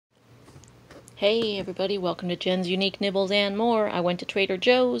Hey everybody, welcome to Jen's Unique Nibbles and More. I went to Trader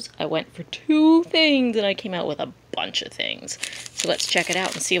Joe's. I went for 2 things and I came out with a bunch of things. So let's check it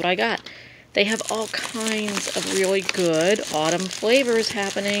out and see what I got. They have all kinds of really good autumn flavors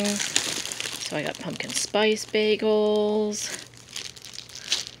happening. So I got pumpkin spice bagels.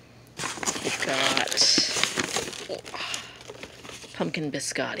 We've got pumpkin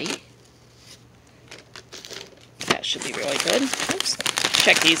biscotti. That should be really good. Oops.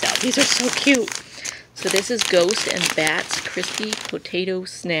 Check these out. These are so cute. So this is Ghost and Bat's Crispy Potato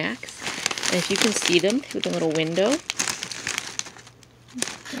Snacks. And if you can see them through the little window.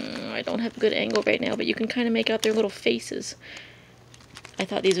 I don't have a good angle right now, but you can kind of make out their little faces. I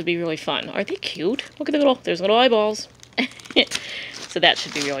thought these would be really fun. Aren't they cute? Look at the there's little eyeballs. So that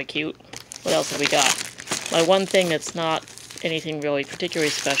should be really cute. What else have we got? My one thing that's not anything really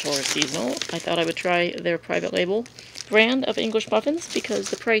particularly special or seasonal, I thought I would try their private label brand of English muffins because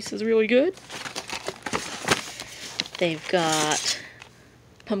the price is really good. They've got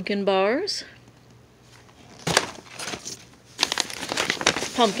pumpkin bars,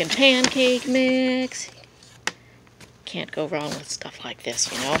 pumpkin pancake mix. Can't go wrong with stuff like this,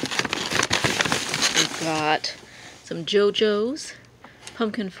 you know. We've got some JoJo's,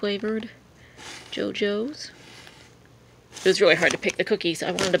 pumpkin flavored JoJo's. It was really hard to pick the cookies.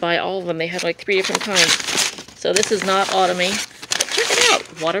 I wanted to buy all of them. They had like 3 different kinds. So this is not autumny. Check it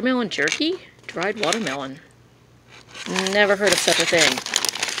out. Watermelon jerky? Dried watermelon. Never heard of such a thing.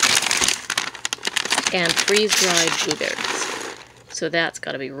 And freeze-dried blueberries. So that's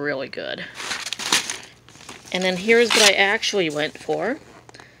got to be really good. And then here's what I actually went for.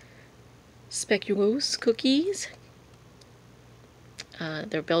 Speculoos cookies.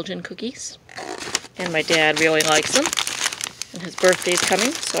 They're Belgian cookies. And my dad really likes them. And his birthday's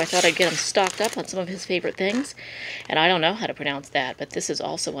coming, so I thought I'd get him stocked up on some of his favorite things. And I don't know how to pronounce that, but this is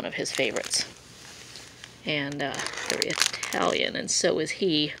also one of his favorites. And they're Italian, and so is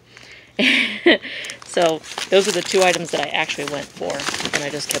he. So those are the 2 items that I actually went for. And I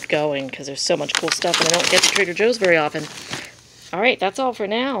just kept going because there's so much cool stuff, and I don't get to Trader Joe's very often. Alright, that's all for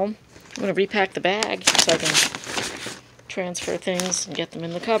now. I'm going to repack the bag so I can transfer things and get them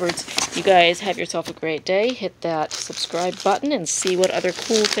in the cupboards. You guys have yourself a great day. Hit that subscribe button and see what other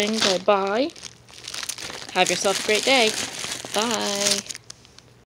cool things I buy. Have yourself a great day. Bye.